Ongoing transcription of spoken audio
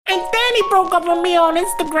Danny broke up with me on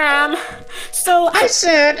Instagram. So I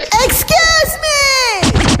said, "Excuse me!"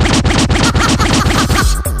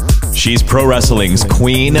 She's pro wrestling's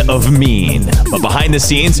queen of mean. But behind the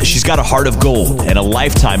scenes, she's got a heart of gold and a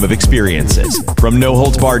lifetime of experiences. From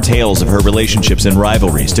no-holds-barred tales of her relationships and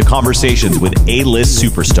rivalries to conversations with A-list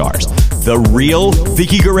superstars, the real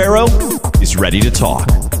Vickie Guerrero is ready to talk.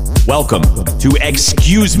 Welcome to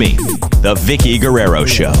Excuse Me, the Vickie Guerrero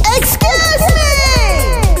Show. Excuse me!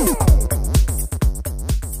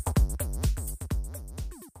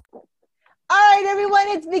 All right, everyone,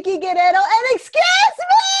 it's Vickie Guerrero, and excuse me!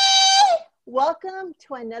 Welcome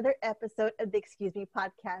to another episode of the Excuse Me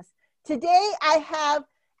podcast. Today, I have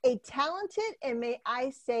a talented and may I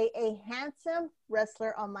say a handsome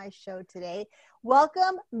wrestler on my show today.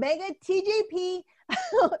 Welcome, Mega TJP,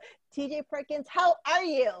 TJ Perkins. How are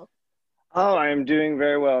you? Oh, I'm doing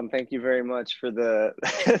very well, and thank you very much for the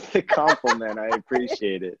the compliment. I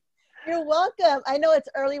appreciate it. You're welcome. I know it's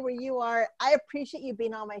early where you are. I appreciate you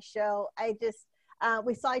being on my show.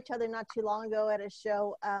 We saw each other not too long ago at a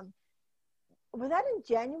show. Was that in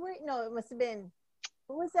January? No, it must have been.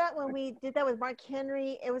 What was that when we did that with Mark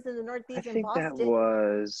Henry? It was in the Northeast in Boston. I think that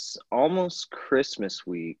was almost Christmas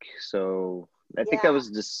week. So I think that was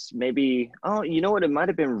just maybe, you know what? It might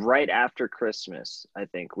have been right after Christmas. I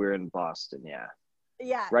think we were in Boston. Yeah.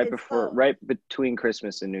 Yeah. Right between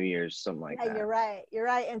Christmas and New Year's, something like that. You're right. You're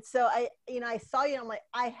right. And so I saw you and I'm like,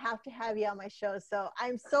 I have to have you on my show. So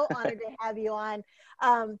I'm so honored to have you on.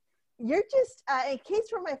 You're just, in case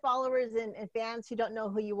for my followers and fans who don't know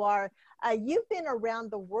who you are, you've been around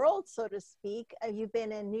the world, so to speak. You've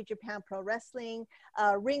been in New Japan Pro Wrestling,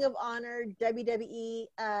 Ring of Honor, WWE,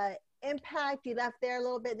 Impact. You left there a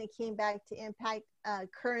little bit and then came back to Impact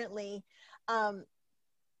currently.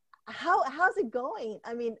 How's it going?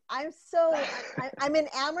 I mean, I'm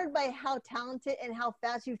enamored by how talented and how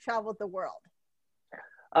fast you've traveled the world.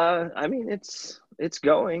 I mean, it's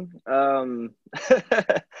going. I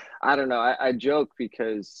don't know. I joke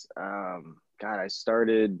because, God, I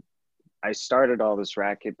started all this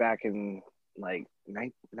racket back in like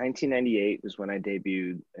 1998 was when I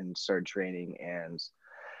debuted and started training. And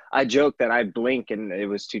I joke that I blink and it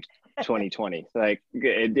was 2020. Like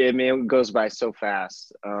it goes by so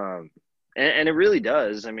fast. And it really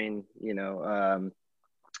does. I mean,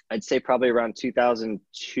 I'd say probably around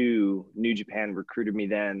 2002, New Japan recruited me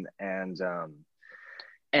then. And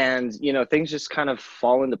things just kind of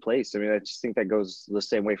fall into place. I mean, I just think that goes the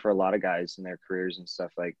same way for a lot of guys in their careers and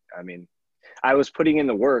stuff. Like, I mean, I was putting in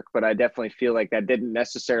the work, but I definitely feel like that didn't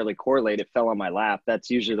necessarily correlate. It fell on my lap. That's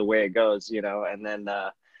usually the way it goes, and then,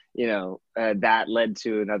 that led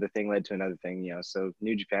to another thing, so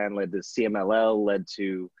New Japan led to CMLL, led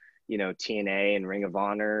to, TNA and Ring of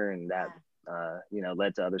Honor, and that,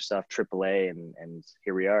 led to other stuff, AAA, and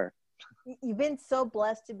here we are. You've been so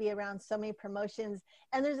blessed to be around so many promotions.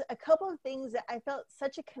 And there's a couple of things that I felt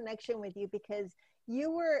such a connection with you because you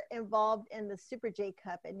were involved in the Super J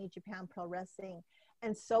Cup at New Japan Pro Wrestling.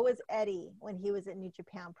 And so was Eddie when he was at New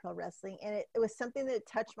Japan Pro Wrestling. And it was something that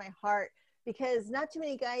touched my heart because not too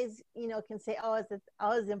many guys, can say, I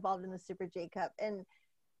was involved in the Super J Cup. And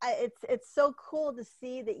it's so cool to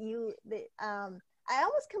see that I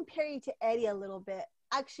almost compare you to Eddie a little bit,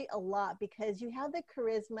 actually a lot, because you have the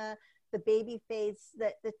charisma, the baby face,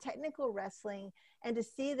 the technical wrestling, and to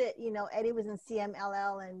see that, Eddie was in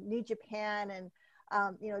CMLL and New Japan and,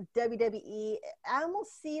 WWE, I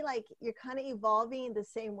almost see like you're kind of evolving the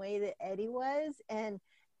same way that Eddie was. And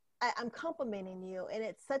I'm complimenting you. And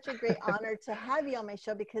it's such a great honor to have you on my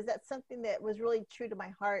show because that's something that was really true to my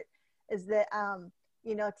heart is that,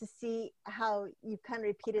 to see how you've kind of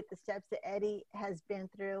repeated the steps that Eddie has been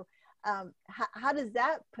through. How does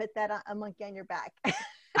that put that a monkey on your back?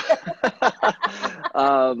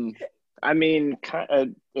 I mean,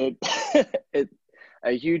 it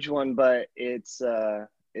a huge one, but it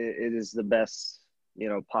is the best,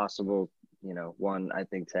 possible, one I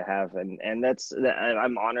think to have. And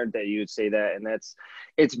I'm honored that you would say that. And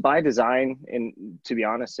it's by design. And to be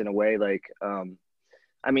honest, in a way, like,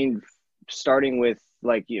 I mean, starting with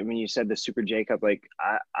like, you said the Super J Cup, like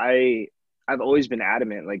I've always been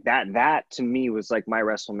adamant like that to me was like my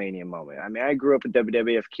WrestleMania moment. I mean, I grew up a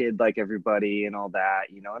WWF kid like everybody and all that,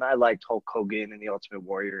 and I liked Hulk Hogan and the Ultimate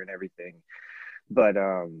Warrior and everything. But,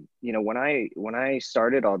 when I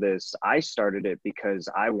started all this, I started it because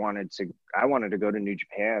I wanted to go to New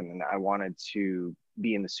Japan and I wanted to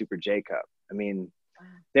be in the Super J Cup. I mean,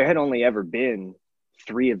 there had only ever been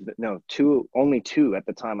only two at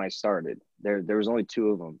the time I started. There was only two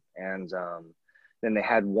of them. And, then they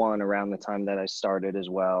had one around the time that I started as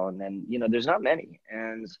well. And then, there's not many.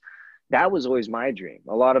 And, that was always my dream.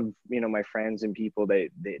 A lot of, my friends and people, they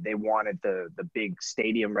wanted the big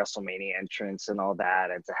stadium WrestleMania entrance and all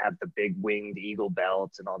that, and to have the big winged eagle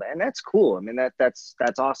belt and all that. And that's cool. I mean, that's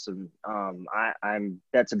awesome.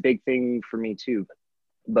 That's a big thing for me too.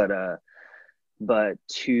 But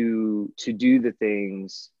to do the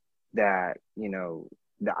things that,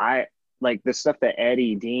 that I like, the stuff that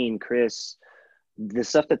Eddie, Dean, Chris, the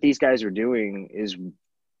stuff that these guys are doing is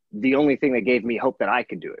the only thing that gave me hope that I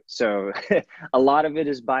could do it. So a lot of it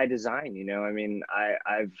is by design, I mean,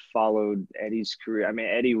 I've followed Eddie's career. I mean,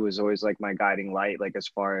 Eddie was always like my guiding light, like as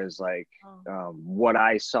far as like what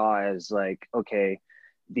I saw as like, okay,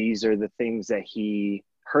 these are the things that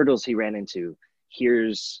hurdles he ran into.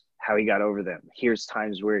 Here's how he got over them. Here's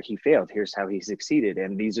times where he failed. Here's how he succeeded.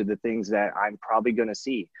 And these are the things that I'm probably going to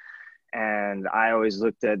see. And I always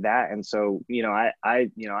looked at that. And so,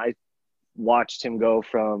 I watched him go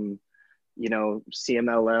from,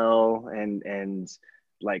 CMLL and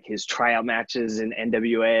like his tryout matches in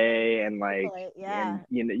NWA and like,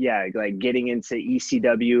 like getting into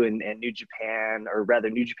ECW and New Japan, or rather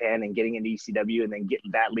New Japan and getting into ECW, and then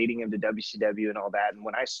getting that leading him to WCW and all that. And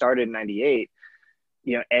when I started in 98,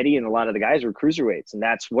 Eddie and a lot of the guys were cruiserweights, and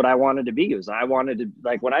that's what I wanted to be. I wanted to,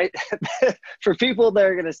 like, when for people that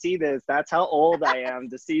are going to see this, that's how old I am,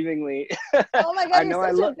 deceivingly. Oh my God,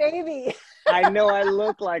 you're such a baby. I know I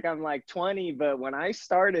look like I'm like 20, but when I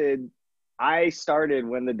started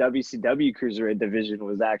when the WCW cruiserweight division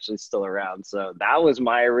was actually still around. So that was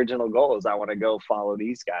my original goal, is I want to go follow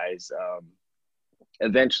these guys.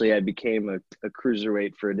 Eventually I became a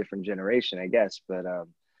cruiserweight for a different generation, I guess.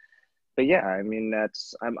 But yeah, I mean,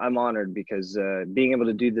 I'm honored, because being able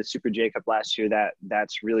to do the Super J Cup last year,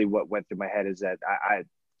 that's really what went through my head, is that I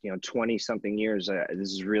 20 something years,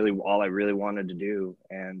 this is really all I really wanted to do.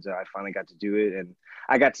 And I finally got to do it. And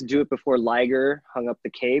I got to do it before Liger hung up the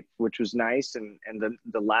cape, which was nice. And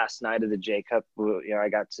the last night of the J Cup, I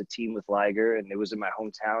got to team with Liger, and it was in my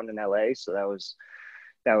hometown in LA. So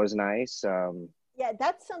that was nice. Yeah,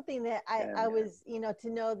 that's something that I was, to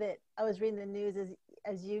know that I was reading the news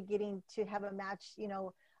as you getting to have a match,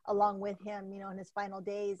 along with him, in his final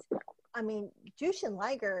days. I mean, Jushin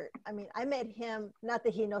Liger, I mean, I met him, not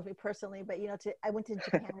that he knows me personally, but, I went to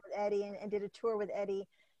Japan with Eddie and did a tour with Eddie,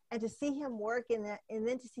 and to see him work in that, and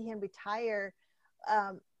then to see him retire,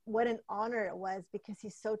 what an honor it was, because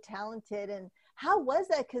he's so talented. And how was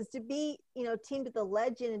that? Because to be, teamed with a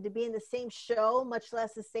legend and to be in the same show, much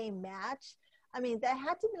less the same match, I mean, that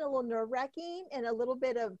had to have been a little nerve-wracking and a little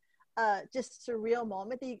bit of just surreal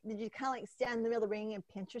moment. Did you kind of like stand in the middle of the ring and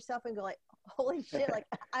pinch yourself and go like, holy shit, like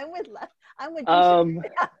I'm with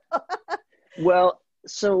well,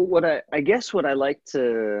 so what I guess what I like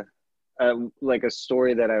to like a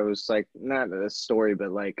story that I was like, not a story,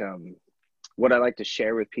 but like what I like to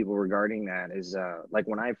share with people regarding that is like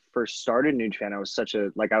when I first started New Japan, I was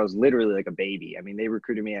I was literally like a baby. I mean, they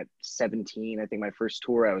recruited me at 17. I think my first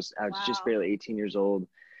tour, I was just barely 18 years old.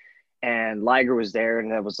 And Liger was there,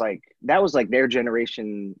 and that was like their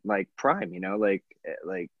generation, like prime,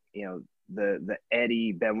 the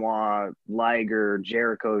Eddie, Benoit, Liger,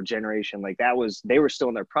 Jericho generation, like they were still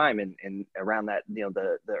in their prime in around that,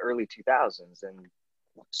 the early 2000s. And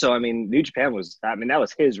so, I mean, New Japan that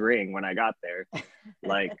was his ring when I got there,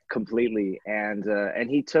 like completely. And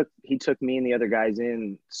he took me and the other guys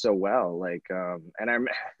in so well, like, and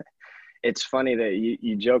it's funny that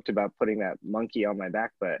you joked about putting that monkey on my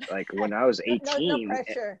back, but like when I was 18, no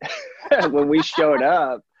pressure. when we showed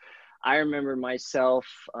up, I remember myself,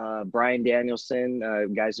 Brian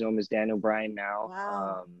Danielson, guys know him as Daniel Bryan now,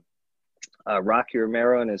 Wow. Rocky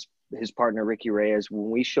Romero and his partner, Ricky Reyes,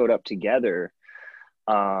 when we showed up together,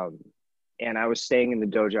 and I was staying in the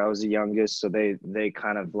dojo. I was the youngest, so they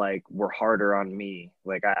kind of like were harder on me.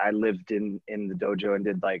 Like I lived in the dojo and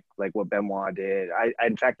did like what Benoit did. I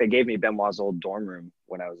in fact, they gave me Benoit's old dorm room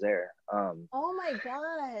when I was there. Oh my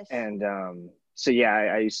gosh. And so yeah,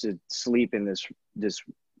 I used to sleep in this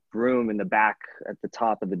room in the back at the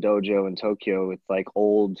top of the dojo in Tokyo with like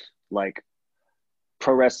old like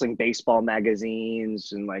pro wrestling baseball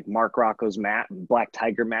magazines, and like Mark Rocco's Black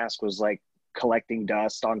Tiger mask was like collecting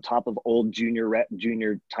dust on top of old junior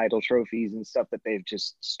title trophies and stuff that they've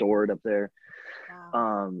just stored up there.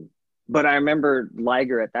 Wow. But I remember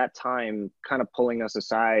Liger at that time kind of pulling us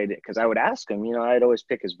aside, because I would ask him, I'd always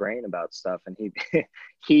pick his brain about stuff, and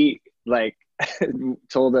he like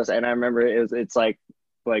told us, and I remember it's like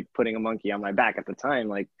putting a monkey on my back at the time.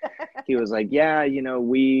 Like he was like, yeah,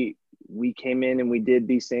 we came in and we did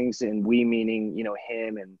these things, and we meaning,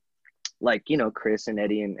 him and like, Chris and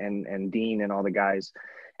Eddie and Dean and all the guys.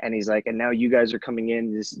 And he's like, and now you guys are coming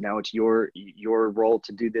in. Now it's your role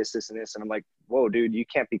to do this, this, and this. And I'm like, whoa, dude, you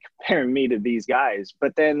can't be comparing me to these guys.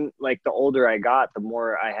 But then like the older I got, the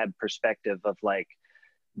more I had perspective of like,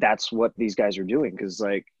 that's what these guys are doing. Cause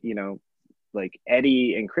like, you know, like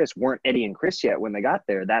Eddie and Chris weren't Eddie and Chris yet when they got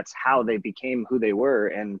there. That's how they became who they were.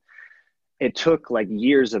 And it took like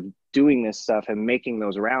years of doing this stuff and making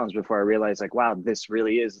those rounds before I realized like, wow, this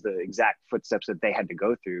really is the exact footsteps that they had to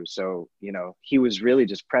go through. So, you know, he was really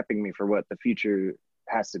just prepping me for what the future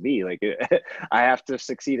has to be. Like I have to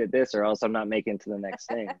succeed at this or else I'm not making it to the next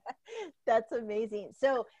thing. That's amazing.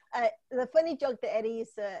 So the funny joke that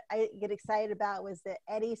I get excited about was that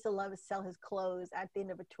Eddie used to love to sell his clothes at the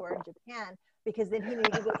end of a tour in Japan, because then he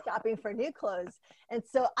needed to go shopping for new clothes. And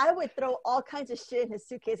so I would throw all kinds of shit in his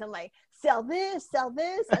suitcase. I'm like, sell this.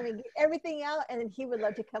 I mean, get everything out. And then he would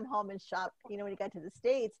love to come home and shop, you know, when he got to the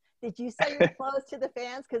States. Did you sell your clothes to the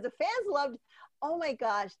fans? Because the fans loved, oh my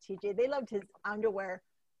gosh, TJ, they loved his underwear.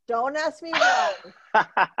 Don't ask me why.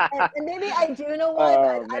 and maybe I do know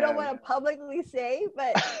why, but I don't want to publicly say,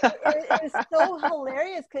 but it was so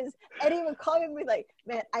hilarious because Eddie would call me and be like,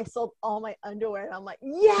 man, I sold all my underwear. And I'm like,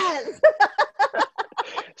 yes.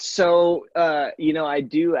 So, you know, I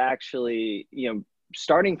do actually, you know,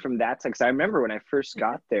 starting from that, because I remember when I first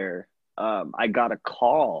got there, I got a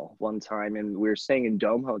call one time and we were staying in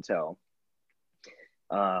Dome Hotel,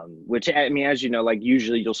 which, I mean, as you know, like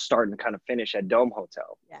usually you'll start and kind of finish at Dome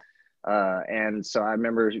Hotel. Yeah. And so I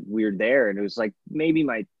remember we were there and it was like maybe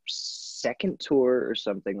my second tour or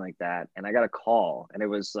something like that. And I got a call and it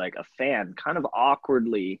was like a fan kind of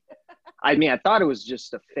awkwardly. I mean, I thought it was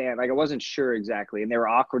just a fan. Like I wasn't sure exactly. And they were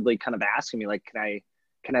awkwardly kind of asking me like,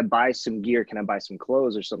 can I buy some gear? Can I buy some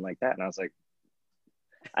clothes or something like that? And I was like,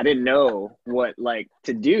 I didn't know what like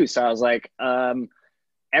to do. So I was like,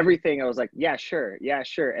 everything. I was like, yeah, sure.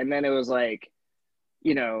 And then it was like,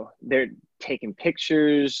 you know, they're taking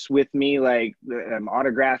pictures with me, like I'm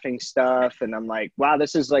autographing stuff. And I'm like, wow,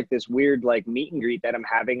 this is like this weird, like meet and greet that I'm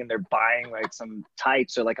having. And they're buying like some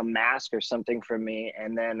tights or like a mask or something from me.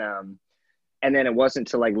 And then it wasn't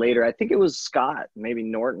till like later, I think it was Scott, maybe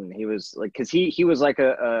Norton. He was like, cause he was like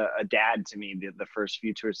a dad to me the first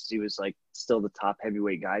few tours. He was like still the top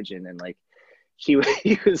heavyweight gaijin. And like, he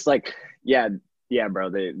was like, yeah, bro,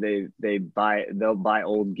 they'll buy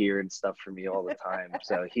old gear and stuff for me all the time.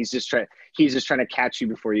 So he's just trying to catch you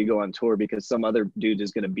before you go on tour because some other dude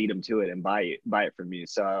is going to beat him to it and buy it from you.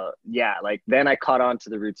 So yeah, like then I caught on to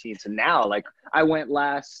the routine. So now like I went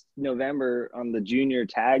last November on the junior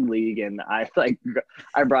tag league and I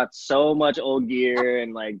brought so much old gear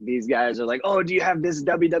and like these guys are like, oh, do you have this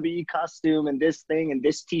WWE costume and this thing and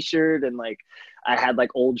this t-shirt? And like, I had like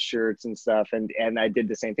old shirts and stuff. And I did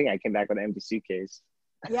the same thing. I came back with an empty suitcase.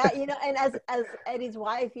 Yeah. You know, and as Eddie's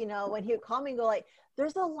wife, you know, when he would call me and go like,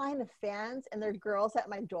 there's a line of fans and they're girls at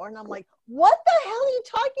my door. And I'm like, what the hell are you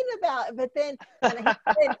talking about? But then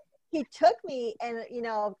he took me and, you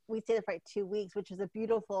know, we stayed there for like 2 weeks, which is a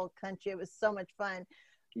beautiful country. It was so much fun.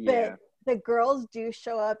 Yeah. But the girls do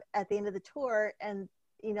show up at the end of the tour and,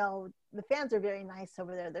 you know, the fans are very nice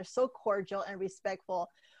over there. They're so cordial and respectful.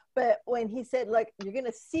 But when he said, look, you're going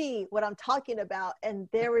to see what I'm talking about. And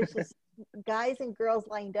there was just guys and girls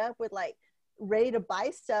lined up with like ready to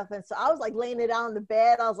buy stuff. And so I was like laying it out on the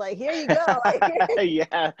bed. I was like, here you go. Like,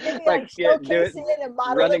 yeah. Like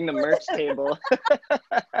running the merch table.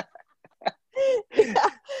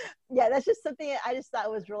 Yeah, that's just something I just thought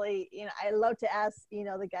was really, you know, I love to ask, you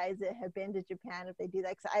know, the guys that have been to Japan if they do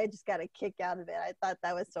that, because I just got a kick out of it. I thought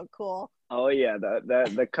that was so cool. Oh yeah,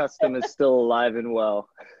 the custom is still alive and well.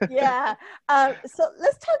 Yeah. So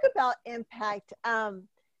let's talk about Impact.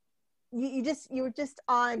 You were just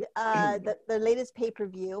on the latest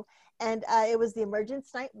pay-per-view, and it was the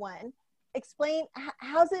Emergence Night 1. Explain,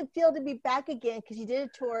 how's it feel to be back again? Because you did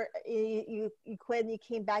a tour, you quit and you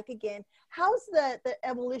came back again. How's the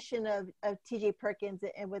evolution of TJ Perkins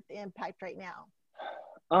and with the Impact right now?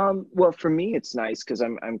 Well, for me, it's nice because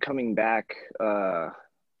I'm coming back,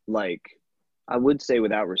 like I would say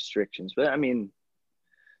without restrictions, but I mean,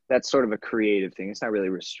 that's sort of a creative thing. It's not really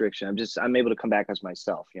a restriction. I'm able to come back as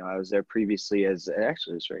myself. You know, I was there previously as,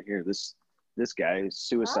 actually it's right here. This guy is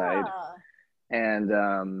Suicide.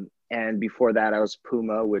 And before that, I was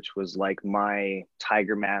Puma, which was like my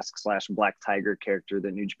Tiger Mask / Black Tiger character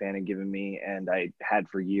that New Japan had given me, and I had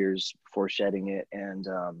for years before shedding it. And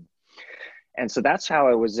so that's how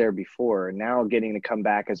I was there before. Now getting to come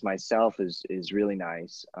back as myself is really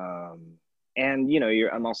nice. And you know,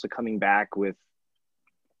 I'm also coming back with,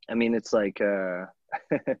 I mean, it's like in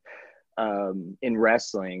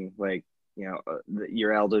wrestling, like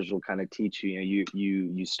your elders will kind of teach you,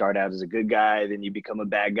 you start out as a good guy, then you become a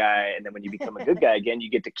bad guy. And then when you become a good guy again, you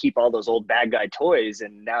get to keep all those old bad guy toys.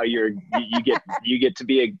 And now you get to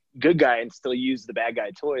be a good guy and still use the bad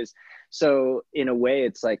guy toys. So in a way,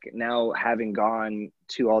 it's like now having gone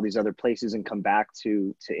to all these other places and come back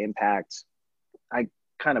to Impact, I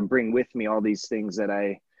kind of bring with me all these things that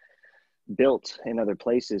I built in other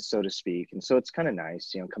places, so to speak. And so it's kind of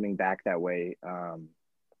nice, coming back that way.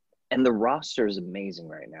 And the roster is amazing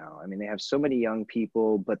right now. I mean, they have so many young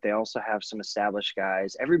people, but they also have some established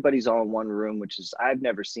guys. Everybody's all in one room, which is, I've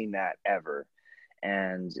never seen that ever.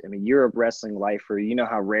 And I mean, you're a wrestling lifer, you know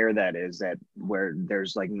how rare that is, that where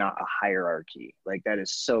there's like not a hierarchy. Like that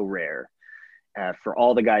is so rare. For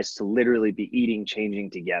all the guys to literally be eating, changing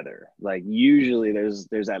together. Like usually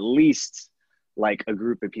there's at least like a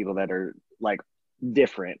group of people that are like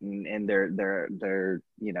different and they're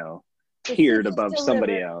tiered above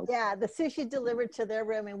somebody else. Yeah, the sushi delivered to their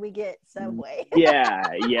room and we get Subway. yeah,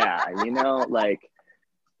 like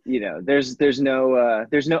there's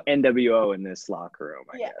no NWO in this locker room,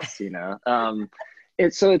 I guess.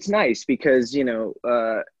 It's nice because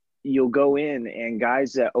you'll go in and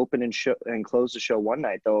guys that open and close the show one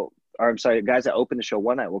night, guys that open the show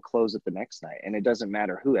one night will close it the next night, and it doesn't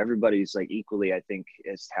matter who. Everybody's like equally, I think,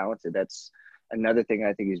 as talented. That's another thing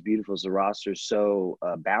I think is beautiful, is the roster is so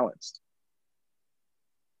balanced.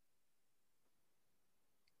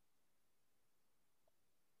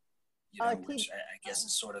 Which I guess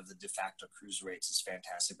is sort of the de facto cruiserweights is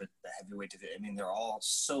fantastic, but the heavyweight division, I mean, they're all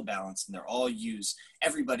so balanced and they're all used.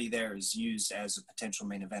 Everybody there is used as a potential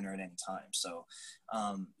main eventer at any time. So,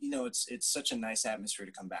 it's such a nice atmosphere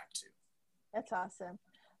to come back to. That's awesome.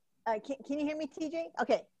 Can you hear me, TJ?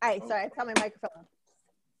 Okay. All right. Sorry, I found my microphone.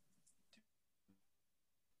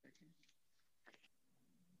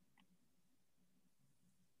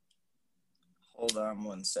 Hold on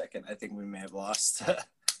one second. I think we may have lost.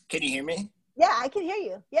 Can you hear me? Yeah, I can hear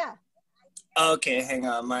you. Yeah. Okay, hang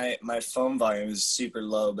on. My phone volume is super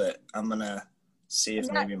low, but I'm going to see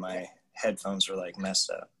if maybe my headphones were like messed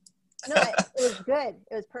up. No, it was good.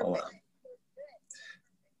 It was perfect.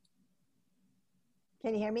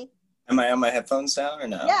 Can you hear me? Am I on my headphones now or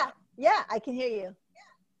no? Yeah, I can hear you.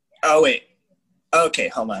 Oh, wait. Okay,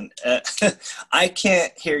 hold on. I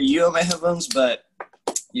can't hear you on my headphones, but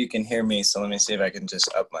you can hear me. So let me see if I can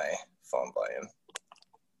just up my phone volume.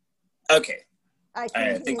 Okay. All right,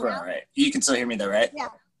 I think we're all right. You can still hear me though, right?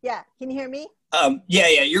 Yeah. Can you hear me? Yeah.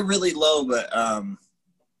 You're really low, but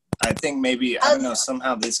I think maybe, I don't know,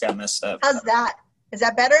 somehow this got messed up. How's that? Is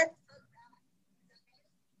that better?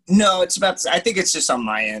 No, I think it's just on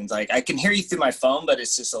my end. Like I can hear you through my phone, but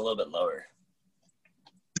it's just a little bit lower.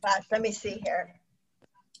 Gosh, let me see here.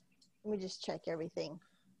 Let me just check everything.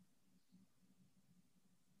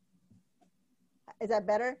 Is that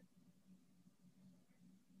better?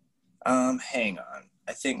 Hang on.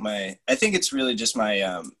 I think it's really just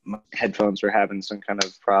my headphones were having some kind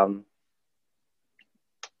of problem.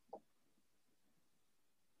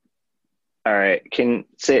 All right.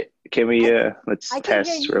 Let's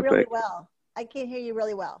test real quick. I can hear you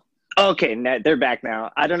really well. Okay, they're back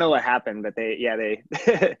now. I don't know what happened, but they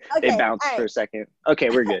bounced for a second. Okay,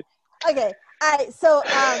 we're good. Okay. All right. So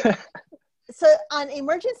so on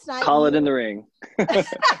Emergence Night, call it in the ring.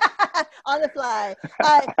 On the fly.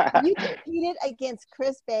 You competed against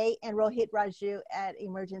Chris Bay and Rohit Raju at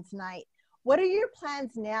Emergence Night. What are your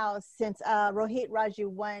plans now since Rohit Raju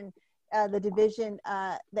won the division,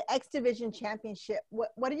 the X Division Championship?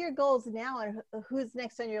 What are your goals now, and who's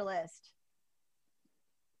next on your list?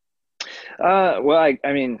 Well,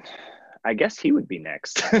 I mean, I guess he would be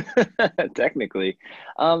next, technically.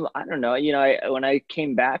 I don't know. When I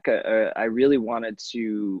came back, I really wanted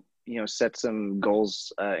to, set some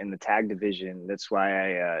goals in the tag division. That's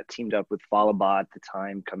why I teamed up with Falaba at the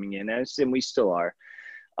time coming in, and we still are.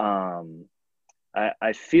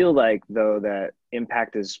 I feel like, though, that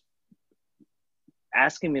Impact is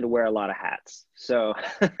asking me to wear a lot of hats. So,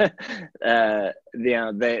 I've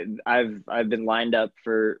been lined up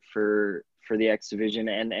for the X Division,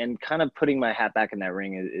 and kind of putting my hat back in that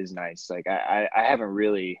ring is nice. Like I haven't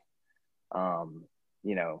really,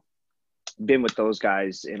 been with those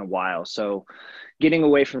guys in a while. So getting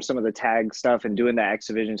away from some of the tag stuff and doing that X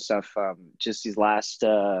Division stuff, just these last,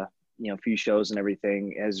 few shows and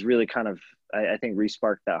everything has really kind of, I think,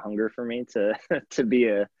 re-sparked that hunger for me to be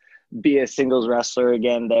a singles wrestler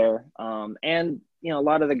again there. And, a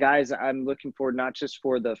lot of the guys I'm looking forward, not just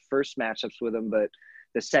for the first matchups with them, but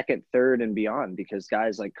the second, third, and beyond, because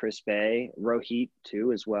guys like Chris Bay, Rohit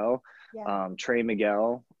too, as well. Yeah. Trey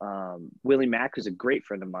Miguel, Willie Mack, who's a great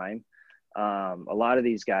friend of mine. A lot of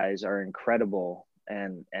these guys are incredible,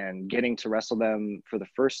 and getting to wrestle them for the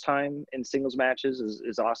first time in singles matches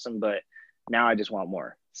is awesome. But now I just want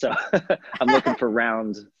more. So I'm looking for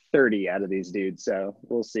round 30 out of these dudes. So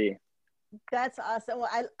we'll see. That's awesome. Well,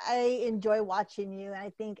 I enjoy watching you. And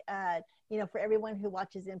I think, you know, for everyone who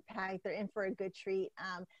watches Impact, they're in for a good treat.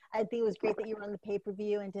 I think it was great that you were on the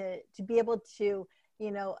pay-per-view, and to be able to,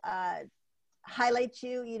 you know, highlight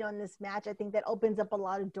you, you know, in this match. I think that opens up a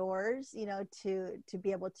lot of doors, you know, to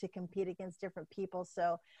be able to compete against different people.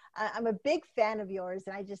 So I'm a big fan of yours,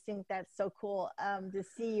 and I just think that's so cool to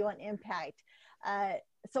see you on Impact.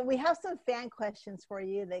 So we have some fan questions for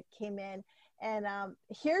you that came in, and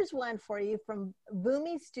here's one for you from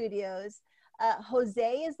Boomy Studios.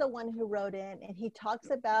 Jose is the one who wrote in, and he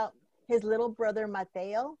talks about his little brother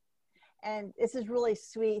Mateo. And this is really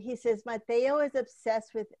sweet. He says, Mateo is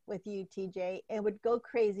obsessed with you, TJ, and would go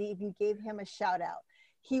crazy if you gave him a shout out.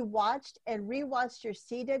 He watched and rewatched your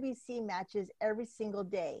CWC matches every single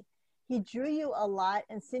day. He drew you a lot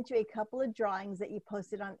and sent you a couple of drawings that you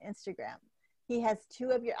posted on Instagram. He has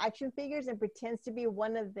 2 of your action figures and pretends to be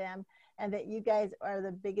one of them, and that you guys are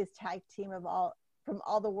the biggest tag team of all from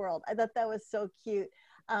all the world. I thought that was so cute.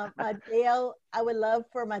 Mateo, I would love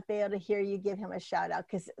for Mateo to hear you give him a shout out,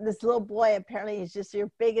 because this little boy apparently is just your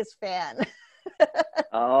biggest fan.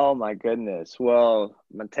 Oh my goodness. Well,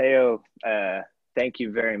 Mateo, thank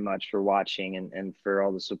you very much for watching and for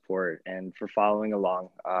all the support and for following along.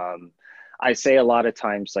 I say a lot of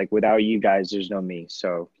times, like, without you guys, there's no me.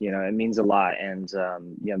 So, you know, it means a lot. And,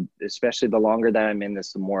 you know, especially the longer that I'm in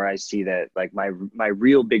this, the more I see that, like, my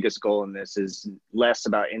real biggest goal in this is less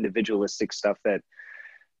about individualistic stuff that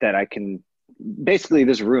I can, basically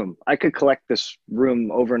this room, I could collect this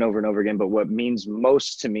room over and over and over again. But what means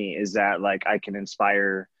most to me is that, like, I can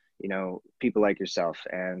inspire, you know, people like yourself.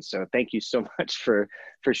 And so thank you so much for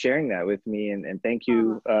sharing that with me. And thank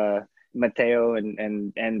you, Mateo,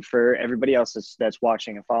 and for everybody else that's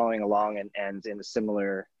watching and following along and in a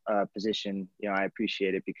similar position. You know, I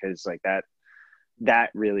appreciate it, because, like, that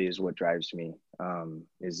really is what drives me,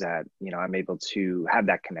 is that, you know, I'm able to have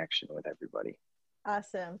that connection with everybody.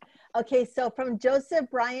 Awesome. Okay, so from Joseph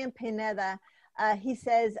Brian Pineda, he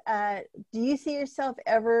says, do you see yourself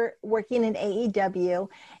ever working in AEW?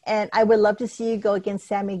 And I would love to see you go against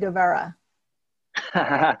Sammy Guevara.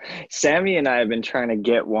 Sammy and I have been trying to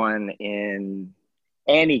get one in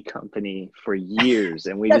any company for years,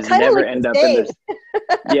 and we just never end up in this.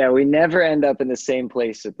 Yeah, we never end up in the same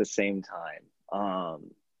place at the same time.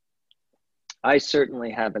 I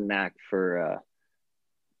certainly have a knack for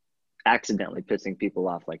accidentally pissing people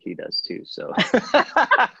off like he does too. So,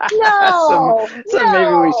 No, so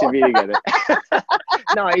maybe we should be together.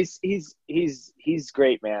 No, he's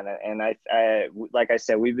great, man. And I like I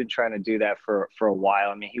said, we've been trying to do that for a while.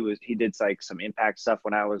 I mean, he did like some Impact stuff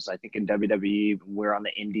when I was, I think, in WWE. We're on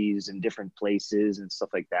the Indies and different places and stuff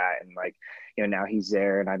like that. And, like, you know, now he's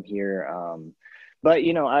there and I'm here. But,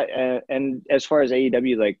 you know, and as far as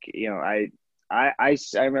AEW, like, you know, I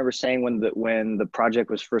remember saying when the project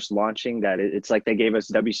was first launching that it's like they gave us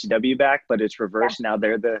WCW back, but it's reversed. Yeah.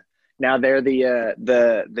 Now they're the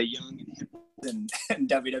young and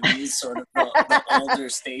WWE is sort of the older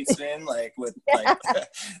statesman, like with like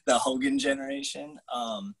the Hogan generation.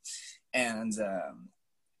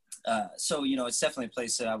 So, you know, it's definitely a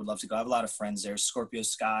place that I would love to go. I have a lot of friends there. Scorpio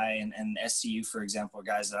Sky and SCU, for example, are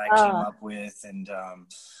guys that I came up with, and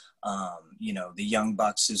you know, the Young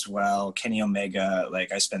Bucks as well, Kenny Omega.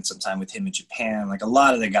 Like, I spent some time with him in Japan. Like, a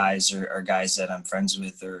lot of the guys are guys that I'm friends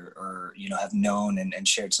with or you know, have known and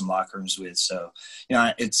shared some locker rooms with. So, you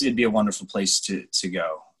know, it'd be a wonderful place to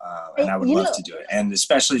go. And I would love to do it. And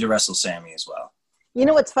especially to wrestle Sammy as well. You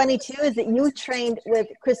know, what's funny too, is that you trained with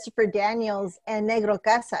Christopher Daniels and Negro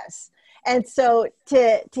Casas. And so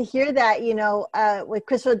to hear that, you know, with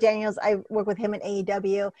Christopher Daniels, I work with him in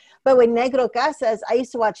AEW, but with Negro Casas, I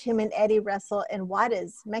used to watch him and Eddie wrestle in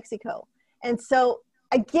Juarez, Mexico. And so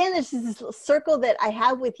again, there's just this circle that I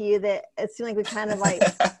have with you that it seems like we kind of like,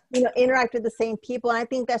 you know, interact with the same people. And I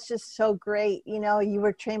think that's just so great. You know, you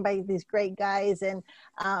were trained by these great guys, and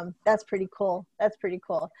that's pretty cool. That's pretty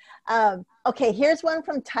cool. Okay, here's one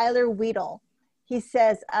from Tyler Weedle. He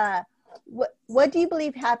says, what do you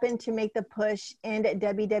believe happened to make the push into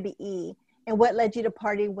WWE, and what led you to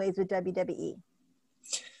parting ways with WWE?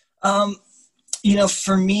 You know,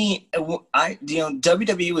 for me,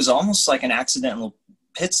 WWE was almost like an accidental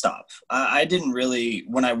pit stop. I didn't really,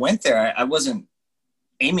 when I went there, I wasn't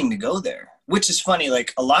aiming to go there, which is funny.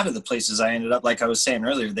 Like, a lot of the places I ended up, like I was saying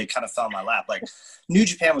earlier, they kind of fell in my lap. Like, New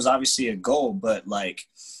Japan was obviously a goal, but like,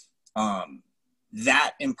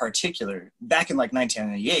 that in particular, back in like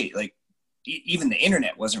 1998, like, even the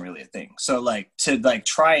internet wasn't really a thing. So like to like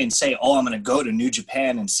try and say, oh, I'm going to go to New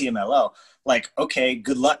Japan and CMLL, like, okay,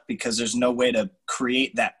 good luck, because there's no way to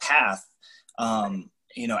create that path.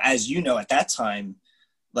 You know, as you know, at that time,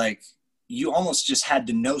 like you almost just had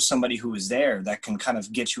to know somebody who was there that can kind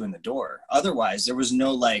of get you in the door. Otherwise there was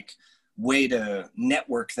no like way to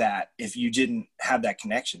network that if you didn't have that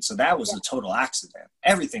connection. So that was a total accident.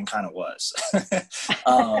 Everything kind of was.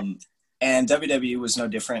 And WWE was no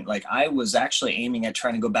different. Like I was actually aiming at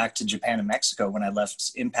trying to go back to Japan and Mexico when I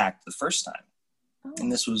left Impact the first time.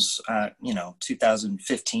 And this was, you know,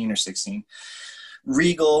 2015 or 16.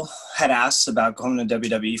 Regal had asked about going to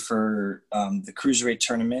WWE for the Cruiserweight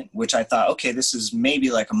tournament, which I thought, okay, this is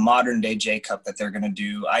maybe like a modern day J Cup that they're going to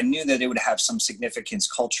do. I knew that it would have some significance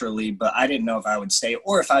culturally, but I didn't know if I would stay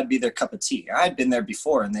or if I'd be their cup of tea. I'd been there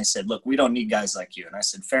before and they said, look, we don't need guys like you. And I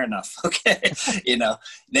said, fair enough. Okay. You know,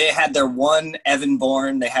 they had their one Evan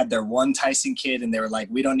Bourne, they had their one Tyson Kidd, and they were like,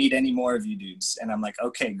 we don't need any more of you dudes. And I'm like,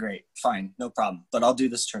 okay, great, fine, no problem, but I'll do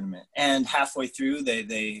this tournament. And halfway through,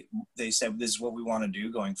 they said, this is what we want to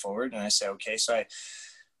do going forward. And I said, okay. So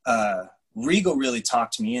Regal really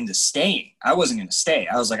talked me into staying. I wasn't going to stay.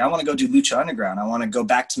 I was like, I want to go do Lucha Underground. I want to go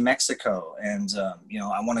back to Mexico. And, you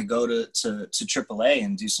know, I want to go to AAA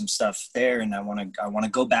and do some stuff there. And I want to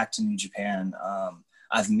go back to New Japan.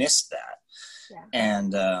 I've missed that. Yeah.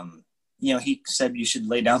 And, you know, he said, you should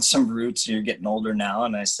lay down some roots. You're getting older now.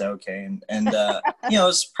 And I said, okay. And you know,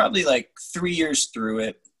 it's probably like 3 years through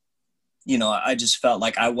it. You know, I just felt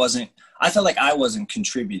like I wasn't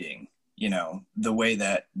contributing, you know, the way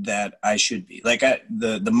that I should be. Like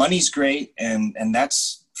the money's great and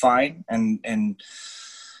that's fine. And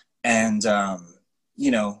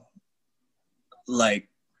you know, like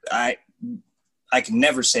I can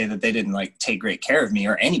never say that they didn't like take great care of me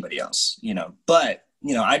or anybody else, you know, but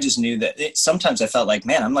you know, I just knew that sometimes I felt like,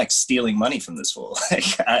 man, I'm like stealing money from this fool.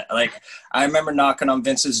 I remember knocking on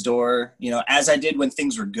Vince's door, you know, as I did when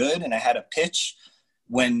things were good and I had a pitch.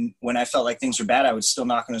 When I felt like things were bad, I would still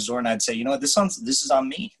knock on his door and I'd say, you know what, this is on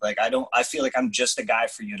me. Like, I feel like I'm just a guy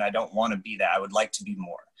for you and I don't want to be that. I would like to be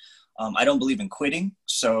more. I don't believe in quitting.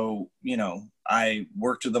 So, you know, I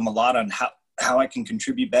worked with them a lot on how I can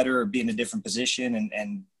contribute better or be in a different position.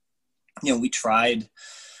 And you know, we tried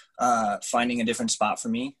finding a different spot for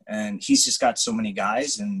me, and he's just got so many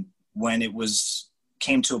guys. And when it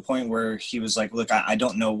came to a point where he was like, look, I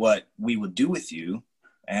don't know what we would do with you,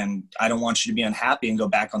 and I don't want you to be unhappy and go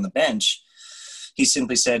back on the bench. He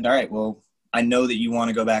simply said, all right, well, I know that you want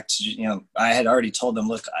to go back to, you know, I had already told them,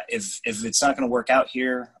 look, if it's not going to work out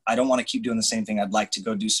here, I don't want to keep doing the same thing. I'd like to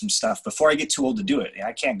go do some stuff before I get too old to do it.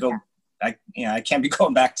 I can't go, I can't be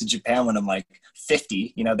going back to Japan when I'm like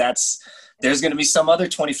 50, you know, there's going to be some other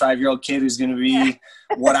 25-year-old kid who's going to be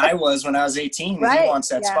what I was when I was 18. Right. He wants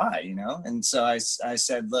that spot, you know? And so I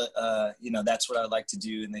said, you know, that's what I'd like to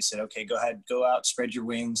do. And they said, okay, go ahead, go out, spread your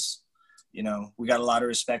wings. You know, we got a lot of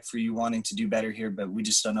respect for you wanting to do better here, but we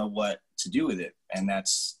just don't know what to do with it. And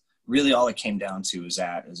that's really all it came down to is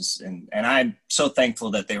that. And I'm so thankful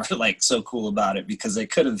that they were like so cool about it, because they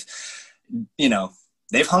could have, you know,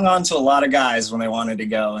 they've hung on to a lot of guys when they wanted to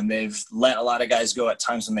go, and they've let a lot of guys go at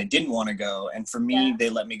times when they didn't want to go. And for me, they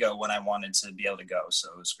let me go when I wanted to be able to go. So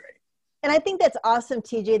it was great. And I think that's awesome,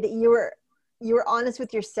 TJ, that you were honest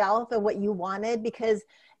with yourself and what you wanted, because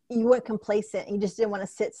you weren't complacent. You just didn't want to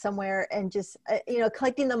sit somewhere and just, you know,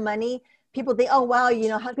 collecting the money. People think, oh, wow, you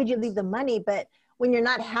know, how could you leave the money? But when you're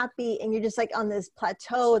not happy and you're just like on this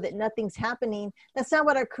plateau that nothing's happening, that's not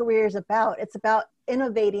what our career is about. It's about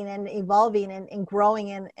innovating and evolving and growing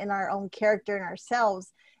in our own character and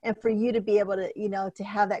ourselves. And for you to be able to, you know, to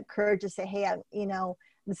have that courage to say, hey, you know,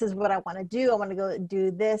 this is what I want to do. I want to go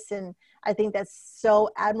do this. And I think that's so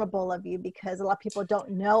admirable of you, because a lot of people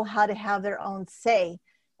don't know how to have their own say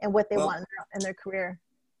and what they want in their career.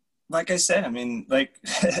 Like I said, I mean, like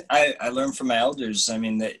I learned from my elders. I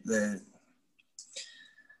mean,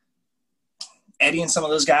 Eddie and some of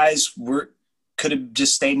those guys could have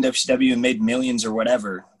just stayed in WCW and made millions or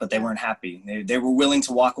whatever, but they weren't happy. They were willing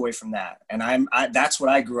to walk away from that. And that's what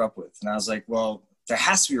I grew up with. And I was like, well, there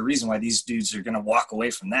has to be a reason why these dudes are going to walk away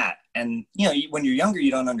from that. And, you know, when you're younger, you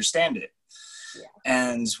don't understand it. Yeah.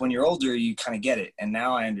 And when you're older, you kind of get it. And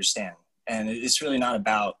now I understand. And it's really not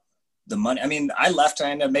about the money. I mean, I left and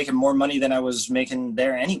I ended up making more money than I was making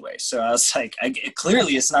there anyway. So I was like,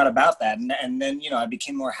 clearly it's not about that. And then, you know, I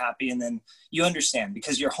became more happy. And then you understand,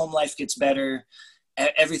 because your home life gets better.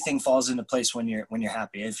 Everything falls into place when you're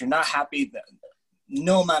happy. If you're not happy,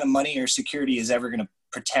 no amount of money or security is ever going to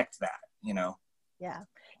protect that, you know? Yeah.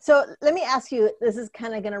 So let me ask you, this is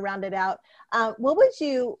kind of going to round it out.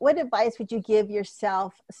 What advice would you give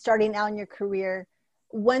yourself starting out in your career?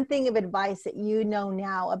 One thing of advice that you know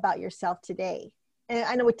now about yourself today? And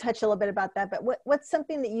I know we touched a little bit about that, but what's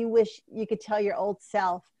something that you wish you could tell your old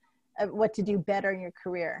self of what to do better in your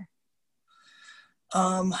career?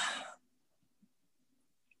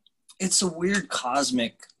 It's a weird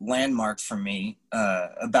cosmic landmark for me.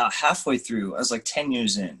 About halfway through, I was like 10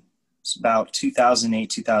 years in. It's about 2008,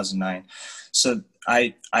 2009. So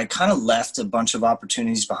I kind of left a bunch of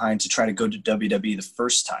opportunities behind to try to go to WWE the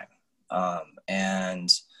first time. I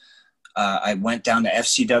went down to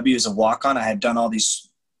FCW as a walk-on. I had done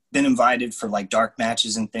been invited for like dark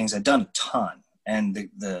matches and things. I'd done a ton. And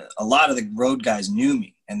a lot of the road guys knew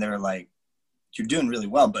me, and they were like, you're doing really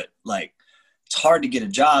well, but like, it's hard to get a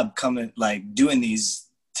job coming, like doing these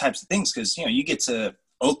types of things. Cause you get to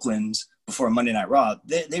Oakland before Monday Night Raw,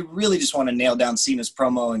 they really just want to nail down Cena's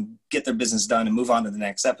promo and get their business done and move on to the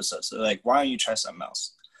next episode. So they're like, why don't you try something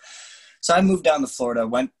else? So I moved down to Florida,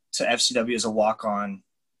 went to FCW as a walk-on,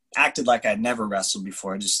 acted like I'd never wrestled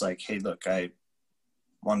before. Just like, hey, look, I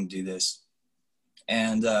want to do this.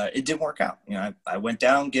 And it didn't work out. I went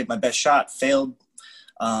down, gave my best shot, failed.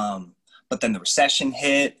 But then the recession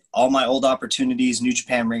hit, all my old opportunities, New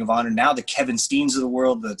Japan, Ring of Honor, now the Kevin Steens of the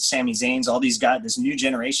world, the Sami Zayns, all these guys, this new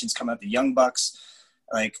generation's come up, the Young Bucks,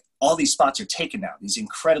 like all these spots are taken now. These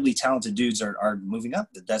incredibly talented dudes are moving up.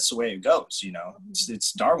 That's the way it goes,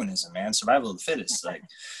 It's Darwinism, man, survival of the fittest. Like,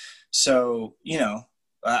 so,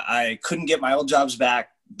 I couldn't get my old jobs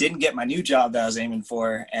back, didn't get my new job that I was aiming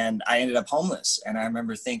for, and I ended up homeless. And I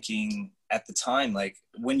remember thinking at the time, like,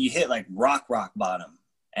 when you hit like rock bottom,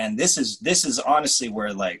 and this is honestly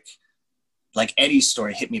where like Eddie's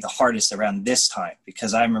story hit me the hardest around this time,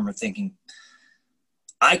 because I remember thinking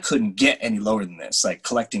I couldn't get any lower than this, like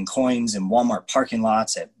collecting coins in Walmart parking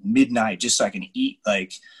lots at midnight just so I can eat.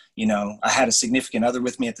 Like, I had a significant other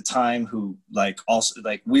with me at the time who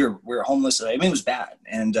we were homeless. I mean, it was bad.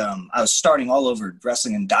 And I was starting all over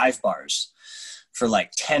wrestling in dive bars for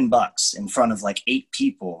like $10 in front of like 8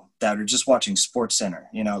 people that are just watching Sports Center,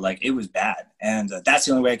 it was bad. And that's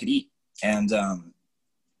the only way I could eat. And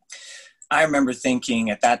I remember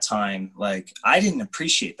thinking at that time, like, I didn't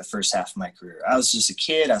appreciate the first half of my career. I was just a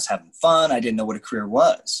kid. I was having fun. I didn't know what a career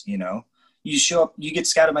was. You show up, you get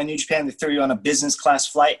scouted by New Japan, they throw you on a business class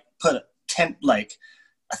flight, put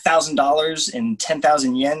 $1,000 in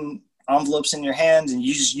 10,000 yen envelopes in your hand. And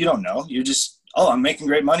you don't know. You're just, I'm making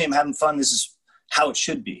great money. I'm having fun. This is how it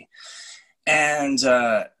should be. And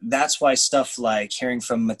that's why stuff like hearing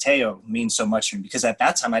from Mateo means so much to me, because at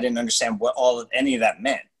that time I didn't understand what any of that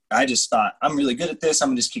meant. I just thought, I'm really good at this. I'm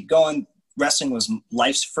gonna just keep going. Wrestling was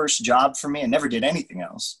life's first job for me. I never did anything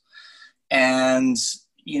else. And,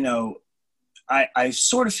 I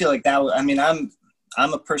sort of feel like that. I mean, I'm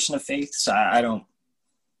a person of faith, so I don't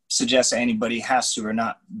suggest that anybody has to or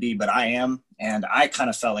not be, but I am. And I kind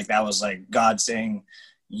of felt like that was like God saying,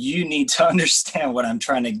 you need to understand what I'm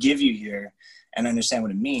trying to give you here and understand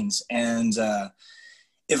what it means. And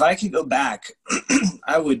if I could go back,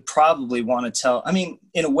 I would probably want to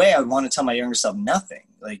in a way, I would want to tell my younger self nothing.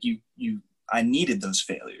 Like I needed those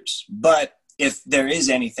failures. But if there is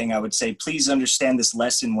anything, I would say, please understand this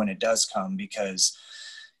lesson when it does come, because,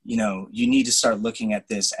 you need to start looking at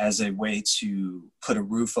this as a way to put a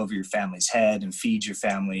roof over your family's head and feed your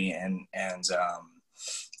family and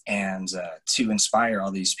to inspire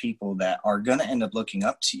all these people that are going to end up looking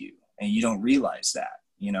up to you. And you don't realize that,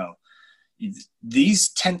 these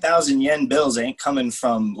 10,000 yen bills ain't coming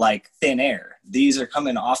from like thin air. These are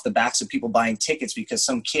coming off the backs of people buying tickets because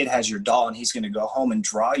some kid has your doll and he's going to go home and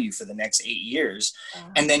draw you for the next 8 years.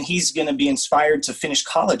 And then he's going to be inspired to finish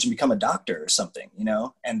college and become a doctor or something,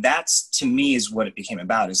 and that's, to me, is what it became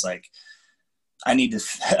about, is like, I need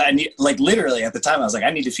like, literally at the time I was like, I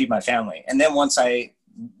need to feed my family. And then once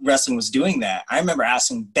wrestling was doing that, I remember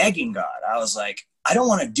begging God, I was like, I don't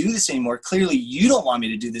want to do this anymore. Clearly you don't want me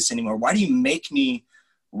to do this anymore. Why do you make me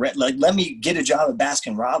let me get a job at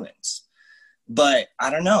Baskin Robbins? But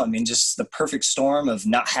I don't know. I mean, just the perfect storm of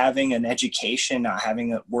not having an education, not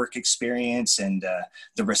having a work experience, and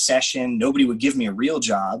the recession. Nobody would give me a real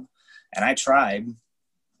job. And I tried.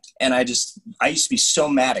 And I used to be so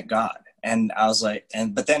mad at God. And I was like,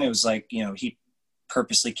 but then it was like, he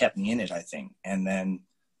purposely kept me in it, I think. And then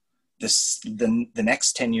the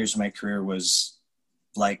next 10 years of my career was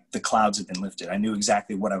like the clouds had been lifted. I knew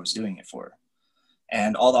exactly what I was doing it for.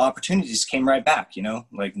 And all the opportunities came right back,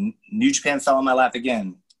 like New Japan fell on my lap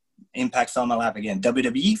again. Impact fell on my lap again.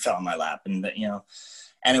 WWE fell on my lap. And,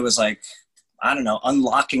 and it was like, I don't know,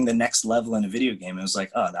 unlocking the next level in a video game. It was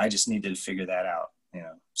like, I just needed to figure that out.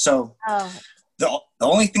 So Oh, the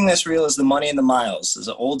only thing that's real is the money and the miles. There's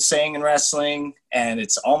an old saying in wrestling, and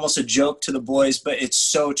it's almost a joke to the boys, but it's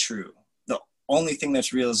so true. The only thing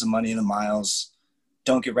that's real is the money and the miles.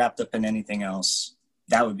 Don't get wrapped up in anything else.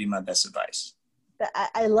 That would be my best advice.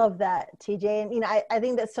 I love that, TJ. And, I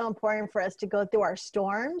think that's so important for us to go through our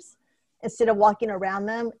storms instead of walking around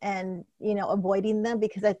them and, avoiding them,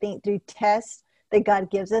 because I think through tests that God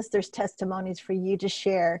gives us, there's testimonies for you to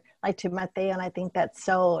share, like to Mateo. And I think that's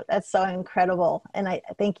so incredible. And I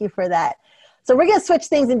thank you for that. So we're going to switch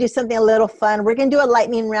things and do something a little fun. We're going to do a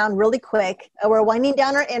lightning round really quick. We're winding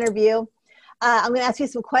down our interview. I'm going to ask you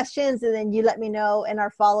some questions, and then you let me know, and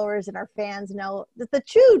our followers and our fans know the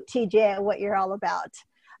true TJ and what you're all about.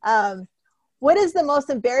 What is the most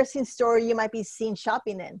embarrassing store you might be seen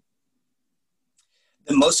shopping in?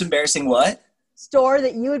 The most embarrassing what? Store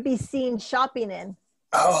that you would be seen shopping in.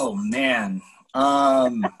 Oh, man.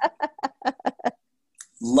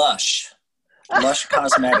 Lush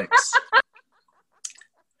Cosmetics.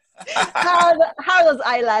 How are those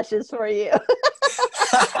eyelashes for you?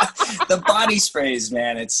 The body sprays,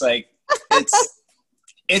 man. It's like,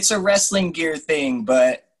 it's a wrestling gear thing,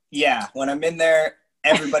 but yeah, when I'm in there,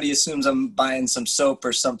 everybody assumes I'm buying some soap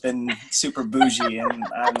or something super bougie, and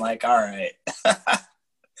I'm like, all right.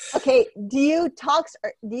 Okay, do you talk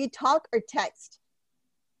or text?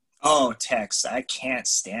 Oh, text. I can't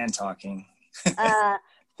stand talking.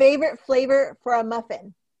 Favorite flavor for a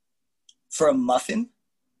muffin? For a muffin?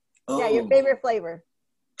 Oh, Yeah, your favorite flavor.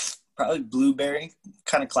 probably blueberry,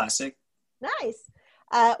 kind of classic. Nice.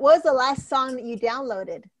 What was the last song that you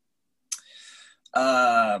downloaded?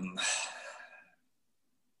 I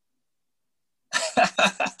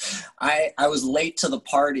was late to the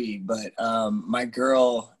party, but my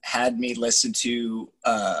girl had me listen to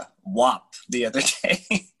WAP the other day,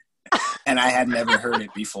 and I had never heard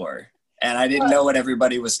it before, and I didn't know what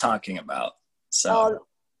everybody was talking about. So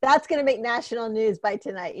that's going to make national news by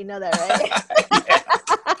tonight. You know that, right?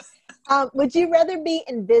 Would you rather be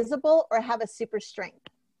invisible or have a super strength?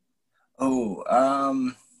 God,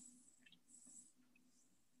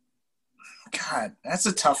 that's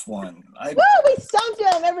a tough one. Woo, we stumped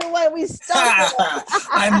him, everyone. We stumped him.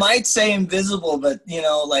 I might say invisible, but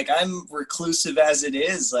like I'm reclusive as it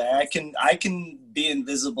is. Like I can be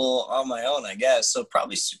invisible on my own, I guess. So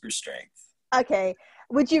probably super strength. Okay.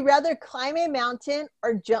 Would you rather climb a mountain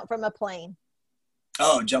or jump from a plane?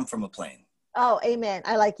 Oh, jump from a plane. Oh, amen.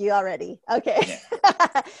 I like you already. Okay.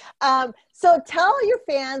 Yeah. So tell your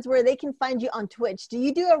fans where they can find you on Twitch. Do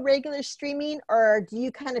you do a regular streaming, or do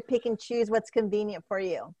you kind of pick and choose what's convenient for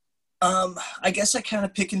you? I guess I kind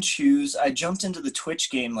of pick and choose. I jumped into the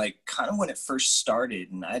Twitch game like kind of when it first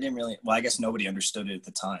started, and I didn't really, well, I guess nobody understood it at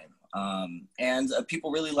the time. And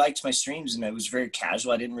people really liked my streams, and it was very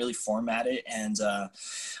casual. I didn't really format it. And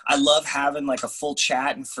I love having like a full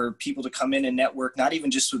chat and for people to come in and network, not even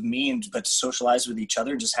just with me, but to socialize with each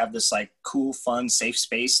other, just have this like cool, fun, safe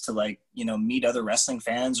space to like, meet other wrestling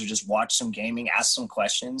fans or just watch some gaming, ask some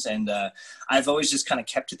questions. And I've always just kind of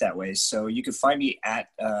kept it that way. So you can find me at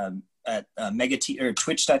or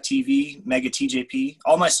twitch.tv, megatjp.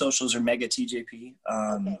 All my socials are megatjp.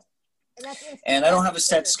 Okay. And I don't have a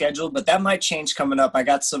set schedule, but that might change coming up. I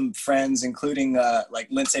got some friends, including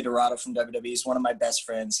like Lince Dorado from WWE. He's one of my best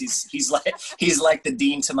friends. He's like the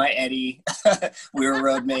Dean to my Eddie. We were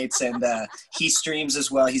road mates, and he streams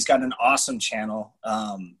as well. He's got an awesome channel,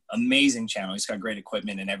 amazing channel. He's got great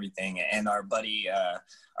equipment and everything. And our buddy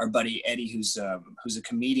Eddie, who's a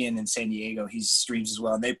comedian in San Diego, he streams as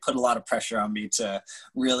well. And they put a lot of pressure on me to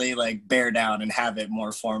really like bear down and have it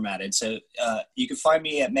more formatted. So you can find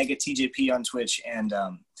me at megatjp on Twitch, and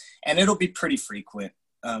it'll be pretty frequent.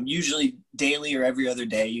 Usually daily or every other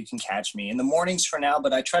day you can catch me in the mornings for now,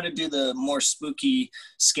 but I try to do the more spooky,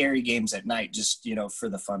 scary games at night, just, for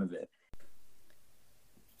the fun of it.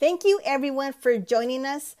 Thank you everyone for joining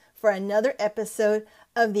us for another episode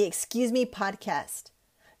of the Excuse Me podcast.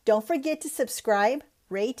 Don't forget to subscribe,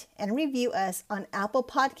 rate, and review us on Apple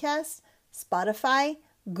Podcasts, Spotify,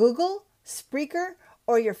 Google, Spreaker,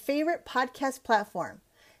 or your favorite podcast platform.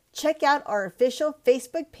 Check out our official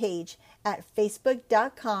Facebook page at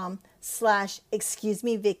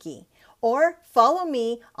facebook.com/excusemevicky, or follow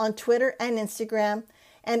me on Twitter and Instagram,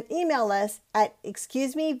 and email us at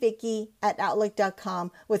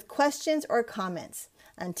excusemevicky@outlook.com with questions or comments.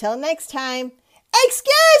 Until next time,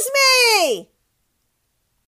 excuse me!